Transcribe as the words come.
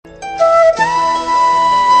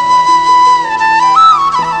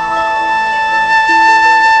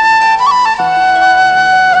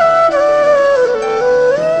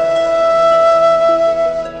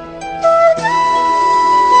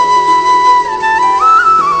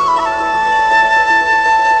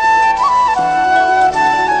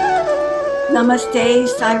Namaste,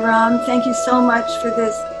 Sairam. Thank you so much for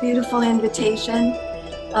this beautiful invitation.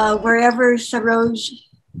 Wherever Saroj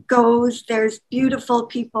goes, there's beautiful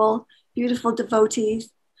people, beautiful devotees.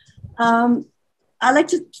 I like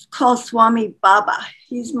to call Swami Baba.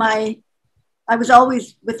 I was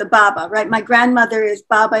always with the Baba, right? My grandmother is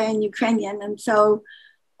Baba in Ukrainian. And so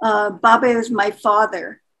Baba is my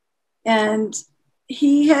father. And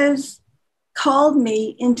he has called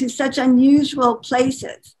me into such unusual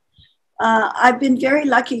places. I've been very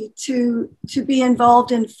lucky to be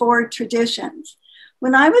involved in 4 traditions.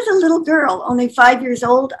 When I was a little girl, only 5 years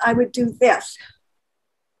old, I would do this.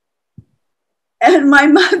 And my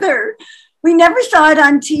mother, we never saw it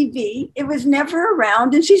on TV. It was never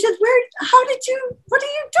around. And she said, what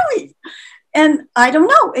are you doing? And I don't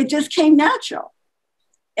know, it just came natural.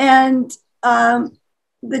 And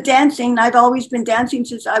the dancing, I've always been dancing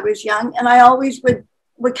since I was young. And I always would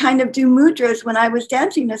kind of do mudras when I was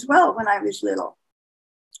dancing as well, when I was little.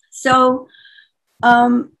 So,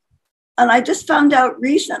 and I just found out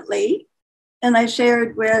recently, and I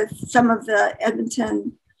shared with some of the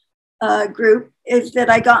Edmonton group, is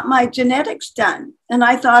that I got my genetics done. And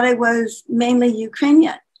I thought I was mainly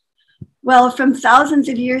Ukrainian. Well, from thousands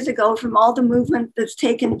of years ago, from all the movement that's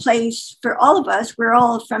taken place for all of us, we're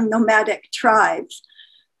all from nomadic tribes.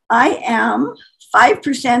 I am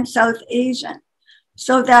 5% South Asian.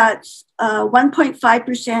 So that's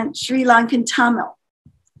 1.5% Sri Lankan Tamil.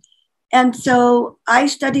 And so I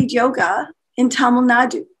studied yoga in Tamil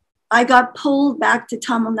Nadu. I got pulled back to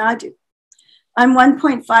Tamil Nadu. I'm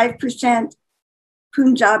 1.5%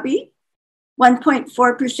 Punjabi,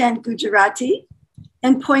 1.4% Gujarati,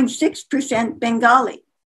 and 0.6% Bengali.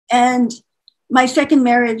 And my second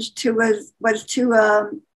marriage was to a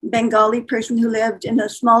Bengali person who lived in a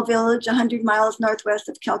small village 100 miles northwest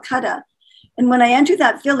of Calcutta. And when I entered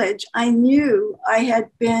that village, I knew I had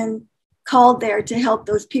been called there to help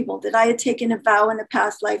those people, that I had taken a vow in a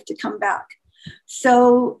past life to come back.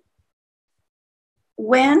 So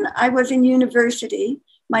when I was in university,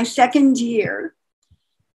 my second year,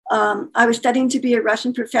 I was studying to be a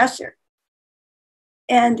Russian professor.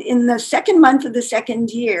 And in the second month of the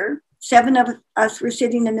second year, 7 of us were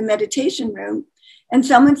sitting in the meditation room, and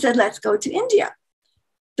someone said, let's go to India.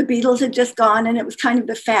 The Beatles had just gone, and it was kind of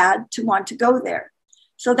the fad to want to go there.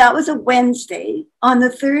 So that was a Wednesday. On the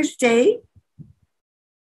Thursday,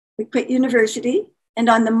 we quit university. And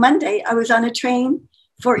on the Monday, I was on a train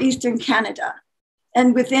for Eastern Canada.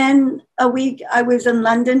 And within a week, I was in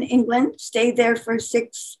London, England, stayed there for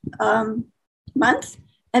 6 months,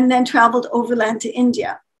 and then traveled overland to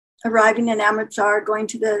India, arriving in Amritsar, going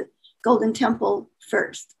to the Golden Temple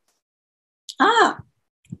first.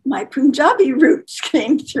 My Punjabi roots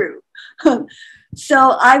came through. So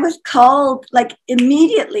I was called like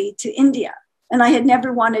immediately to India, and I had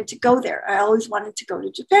never wanted to go there. I always wanted to go to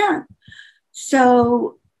Japan.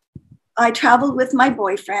 So I traveled with my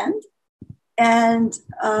boyfriend, and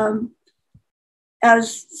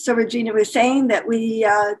as Sarojina was saying, that we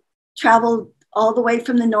traveled all the way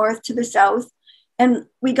from the north to the south, and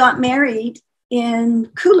we got married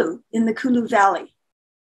in Kulu, in the Kulu Valley.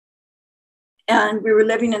 And we were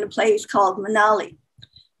living in a place called Manali.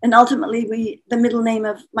 And ultimately, the middle name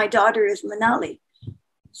of my daughter is Manali.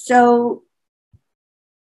 So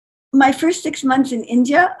my first 6 months in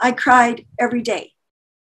India, I cried every day.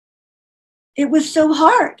 It was so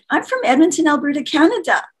hard. I'm from Edmonton, Alberta,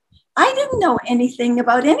 Canada. I didn't know anything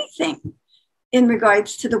about anything in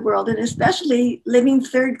regards to the world, and especially living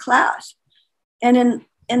third class. And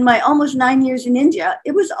in my almost 9 years in India,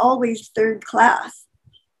 it was always third class.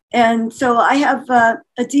 And so I have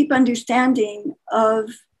a deep understanding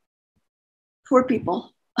of poor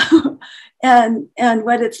people and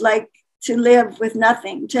what it's like to live with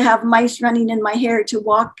nothing, to have mice running in my hair, to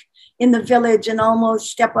walk in the village and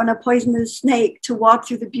almost step on a poisonous snake, to walk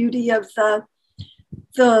through the beauty of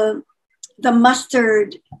the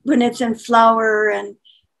mustard when it's in flower,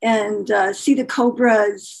 and see the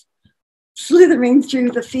cobras slithering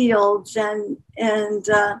through the fields, and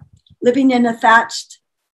living in a thatched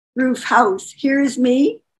roof house. Here is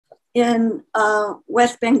me in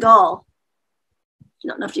West Bengal. I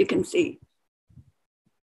don't know if you can see,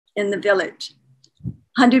 in the village,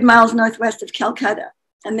 100 miles northwest of Calcutta.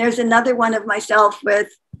 And there's another one of myself with,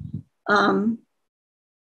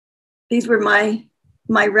 these were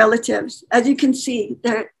my relatives. As you can see,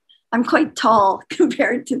 I'm quite tall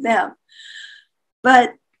compared to them.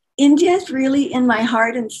 But India is really in my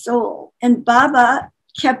heart and soul. And Baba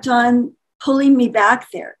kept on pulling me back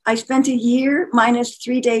there. I spent a year minus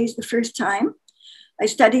 3 days the first time. I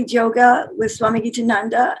studied yoga with Swami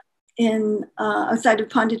Gitananda outside of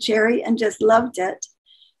Pondicherry, and just loved it.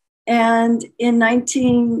 And in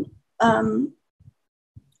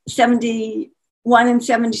 1971 and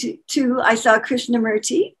 72, I saw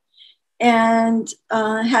Krishnamurti and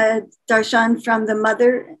had darshan from the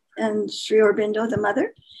mother and Sri Aurobindo, the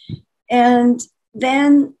mother. And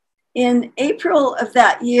then in April of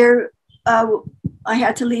that year, I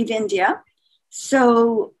had to leave India.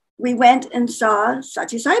 So we went and saw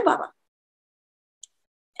Satya Sai Baba.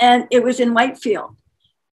 And it was in Whitefield.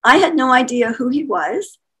 I had no idea who he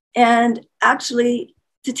was. And actually,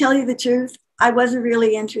 to tell you the truth, I wasn't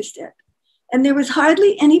really interested. And there was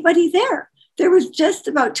hardly anybody there. There was just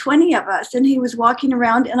about 20 of us, and he was walking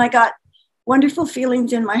around, and I got wonderful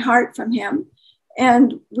feelings in my heart from him.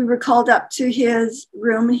 And we were called up to his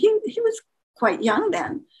room. He was quite young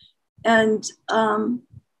then. And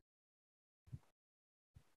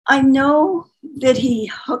I know that he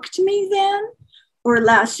hooked me then, or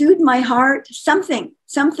lassoed my heart. Something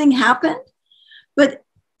happened, but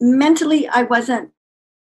mentally I wasn't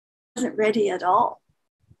ready at all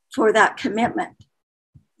for that commitment.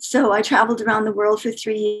 So I traveled around the world for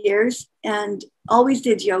 3 years and always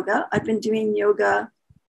did yoga. I've been doing yoga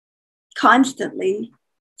constantly,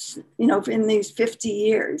 in these 50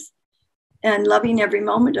 years, and loving every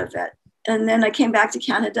moment of it. And then I came back to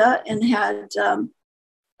Canada and had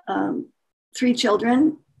 3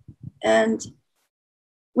 children. And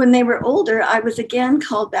when they were older, I was again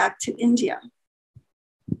called back to India.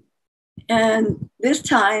 And this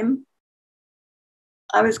time,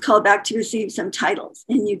 I was called back to receive some titles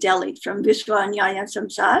in New Delhi from Vishwa Nyaya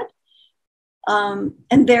Samsad.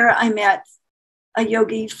 And there I met a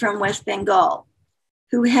yogi from West Bengal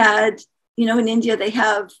who had, in India, they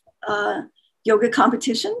have yoga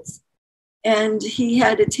competitions. And he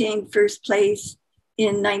had attained first place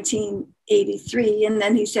in 1983. And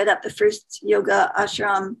then he set up the first yoga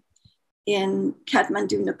ashram in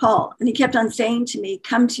Kathmandu, Nepal. And he kept on saying to me,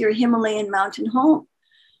 come to your Himalayan mountain home.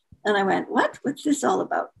 And I went, what? What's this all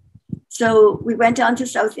about? So we went down to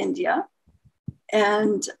South India,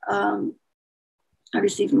 and I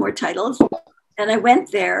received more titles. And I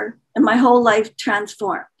went there, and my whole life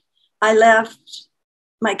transformed. I left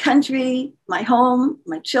my country, my home,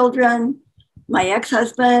 my children, my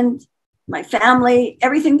ex-husband, my family,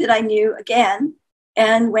 everything that I knew again,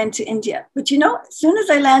 and went to India. But as soon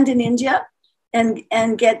as I land in India and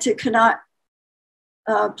get to Connaught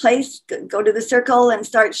place, go to the Circle and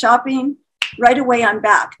start shopping, right away I'm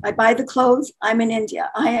back. I buy the clothes, I'm in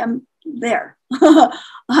India. I am there.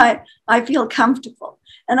 I feel comfortable.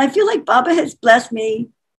 And I feel like Baba has blessed me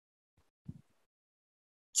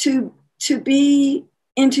to be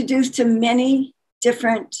introduced to many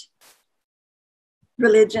different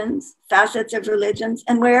religions, facets of religions.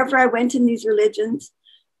 And wherever I went in these religions,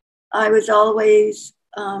 I was always,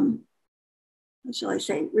 what shall I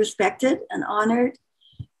say, respected and honored.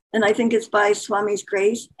 And I think it's by Swami's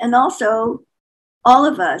grace. And also all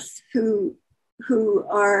of us who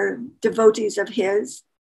are devotees of his,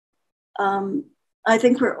 I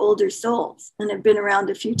think we're older souls and have been around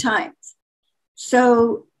a few times.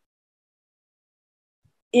 So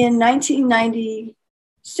in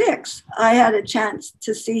 1996, I had a chance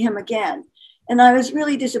to see him again. And I was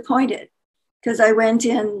really disappointed because I went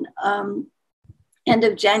in end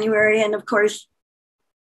of January, and of course,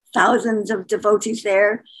 thousands of devotees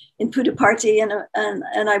there in Puttaparthi,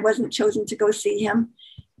 and I wasn't chosen to go see him.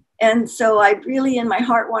 And so I really, in my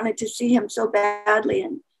heart, wanted to see him so badly.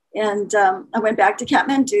 And I went back to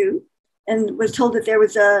Kathmandu and was told that there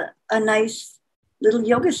was a nice little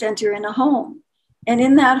yoga center in a home. And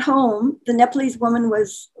in that home, the Nepalese woman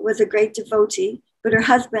was a great devotee, but her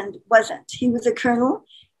husband wasn't. He was a colonel,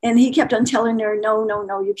 and he kept on telling her,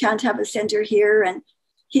 no, you can't have a center here. And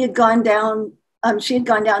he had gone down, she had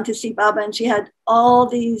gone down to see Baba, and she had all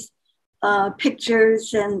these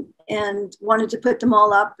pictures and wanted to put them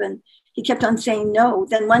all up. And he kept on saying no.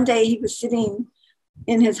 Then one day he was sitting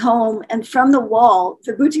in his home, and from the wall,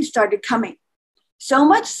 vibhuti started coming. So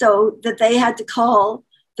much so that they had to call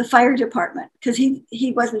the fire department because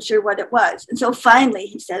he wasn't sure what it was. And so finally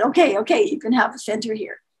he said, okay, you can have a center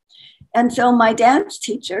here. And so my dance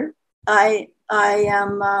teacher, I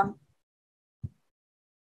am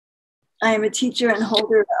a teacher and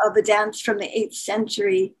holder of a dance from the 8th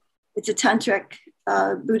century. It's a tantric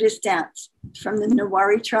Buddhist dance from the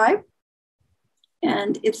Nawari tribe.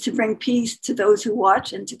 And it's to bring peace to those who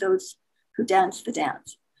watch and to those who dance the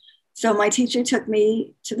dance. So my teacher took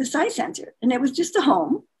me to the Sai Center, and it was just a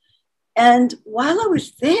home. And while I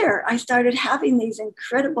was there, I started having these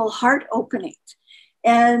incredible heart openings.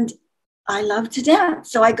 And I love to dance.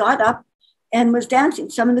 So I got up and was dancing.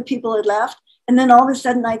 Some of the people had left. And then all of a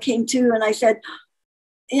sudden I came to and I said,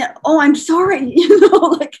 yeah, oh, I'm sorry, you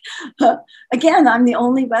know, like, again, I'm the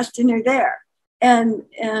only Westerner there. And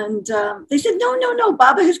they said, no, no, no,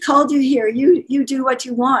 Baba has called you here. You do what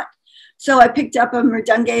you want. So I picked up a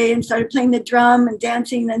mridanga and started playing the drum and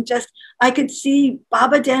dancing. And just, I could see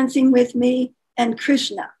Baba dancing with me and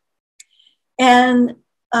Krishna. And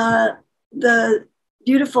the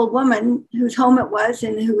beautiful woman whose home it was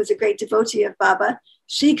and who was a great devotee of Baba,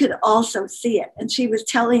 she could also see it. And she was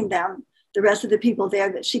telling them, the rest of the people there,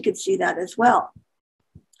 that she could see that as well.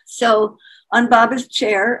 So on Baba's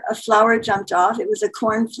chair, a flower jumped off. It was a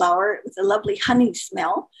cornflower. It was a lovely honey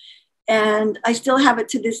smell. And I still have it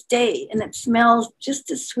to this day. And it smells just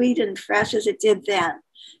as sweet and fresh as it did then.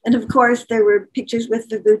 And of course, there were pictures with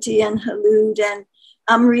Vibhuti and Halud and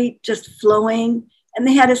Amrit just flowing. And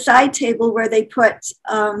they had a side table where they put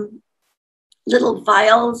little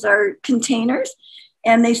vials or containers.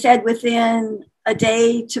 And they said within a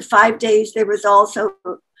day to 5 days, there was also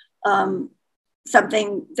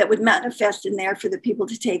something that would manifest in there for the people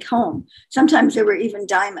to take home. Sometimes there were even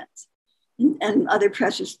diamonds and other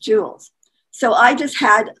precious jewels. So I just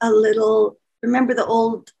had a little, remember the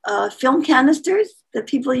old film canisters that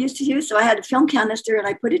people used to use? So I had a film canister and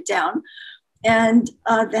I put it down, and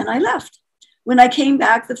then I left. When I came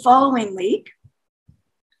back the following week,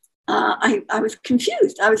 I was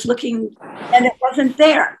confused. I was looking and it wasn't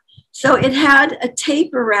there. So it had a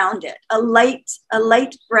tape around it, a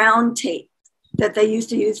light brown tape that they used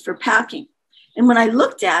to use for packing. And when I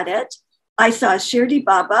looked at it, I saw Shirdi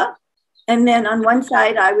Baba. And then on one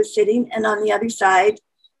side I was sitting, and on the other side,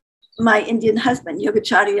 my Indian husband,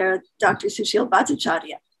 Yogacharya, Dr. Sushil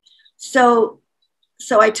Bhattacharya. So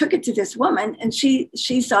I took it to this woman, and she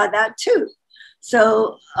saw that too.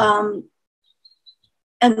 So, and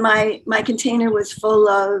my container was full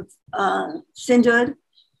of sindoor,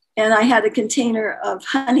 and I had a container of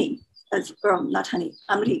honey, not honey,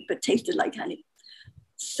 amrit, but tasted like honey.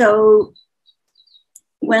 So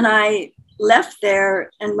when I left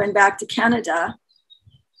there and went back to Canada,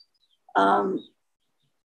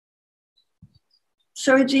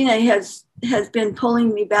 Sarojini has been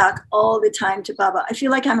pulling me back all the time to Baba. I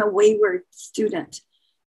feel like I'm a wayward student,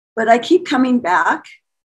 but I keep coming back.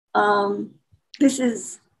 This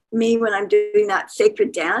is me when I'm doing that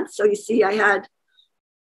sacred dance. So you see, I had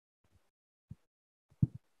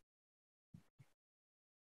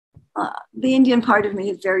the Indian part of me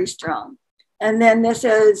is very strong. And then this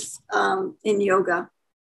is in yoga.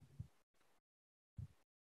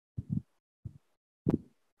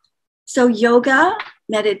 So yoga,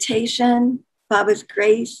 meditation, Baba's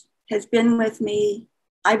grace has been with me,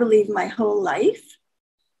 I believe, my whole life.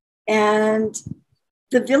 And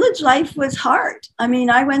the village life was hard. I mean,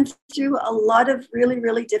 I went through a lot of really,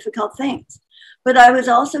 really difficult things. But I was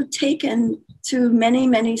also taken to many,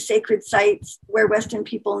 many sacred sites where Western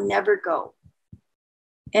people never go.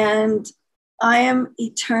 And I am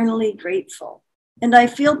eternally grateful. And I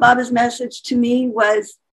feel Baba's message to me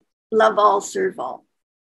was love all, serve all.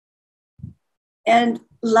 And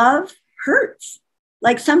love hurts.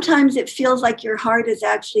 Like sometimes it feels like your heart is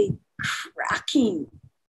actually cracking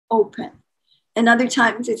open. And other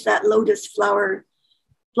times it's that lotus flower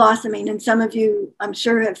blossoming. And some of you, I'm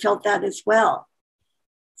sure, have felt that as well.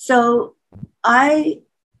 So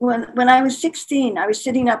when I was 16, I was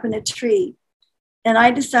sitting up in a tree, and I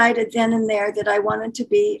decided then and there that I wanted to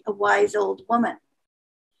be a wise old woman.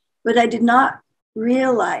 But I did not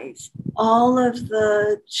realize all of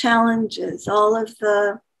the challenges, all of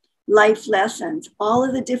the life lessons, all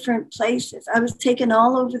of the different places. I was taken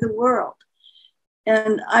all over the world.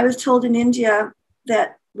 And I was told in India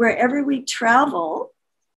that wherever we travel,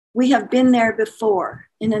 we have been there before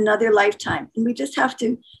in another lifetime. And we just have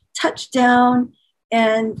to touch down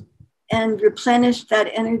and replenish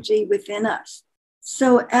that energy within us.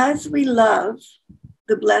 So as we love,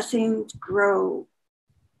 the blessings grow.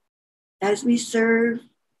 As we serve,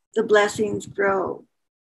 the blessings grow.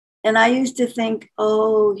 And I used to think,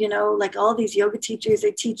 oh, you know, like all these yoga teachers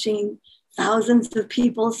are teaching thousands of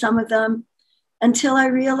people, some of them, until I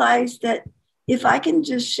realized that if I can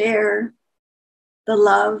just share the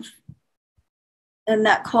love and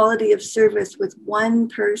that quality of service with one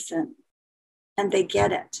person, and they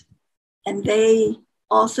get it, and they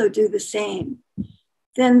also do the same,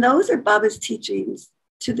 then those are Baba's teachings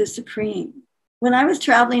to the Supreme. When I was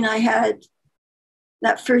traveling, I had,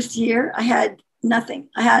 that first year, I had nothing.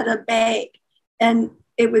 I had a bag, and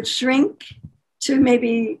it would shrink to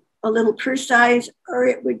maybe a little purse size, or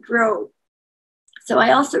it would grow. So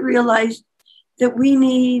I also realized that we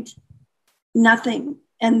need nothing.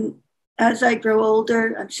 And as I grow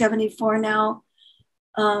older, I'm 74 now,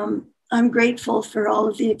 I'm grateful for all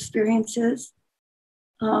of the experiences.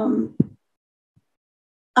 I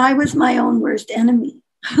was my own worst enemy.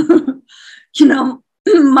 You know,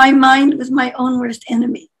 my mind was my own worst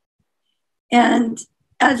enemy. And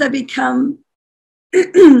as I become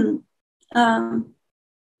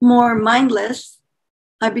more mindless,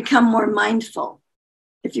 I become more mindful,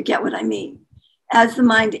 if you get what I mean. As the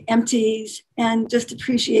mind empties and just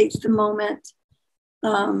appreciates the moment,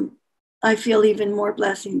 I feel even more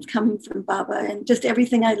blessings coming from Baba and just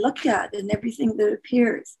everything I look at and everything that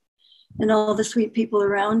appears and all the sweet people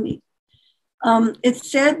around me.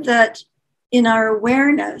 It's said that in our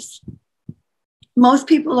awareness, most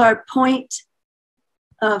people are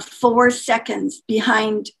 0.4 seconds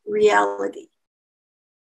behind reality.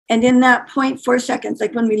 And in that 0.4 seconds,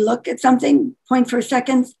 like when we look at something, 0.4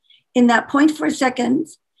 seconds, in that 0.4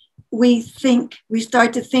 seconds, we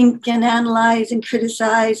start to think and analyze and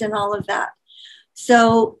criticize and all of that.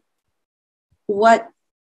 So what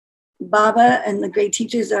Baba and the great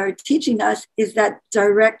teachers are teaching us is that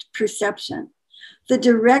direct perception, the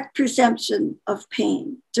direct perception of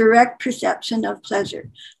pain, direct perception of pleasure,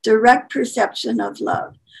 direct perception of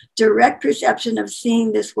love, direct perception of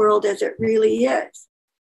seeing this world as it really is.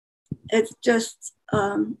 It's just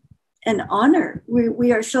an honor.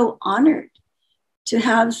 We are so honored to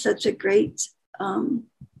have such a great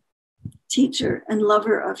teacher and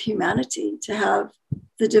lover of humanity, to have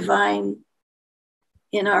the divine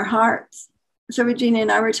in our hearts. So Regina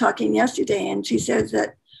and I were talking yesterday, and she says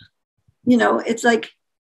that, you know, it's like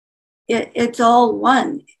it's all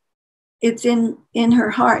one. It's in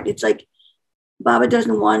her heart. It's like Baba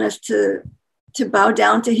doesn't want us to bow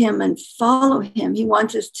down to him and follow him. He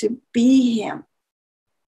wants us to be him,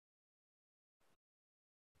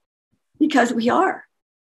 because we are.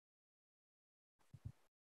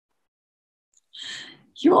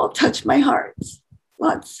 You all touch my heart.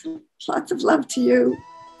 Lots of love to you.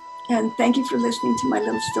 And thank you for listening to my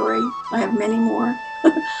little story. I have many more,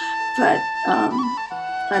 but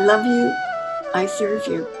I love you. I serve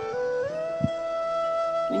you.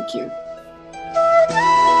 Thank you.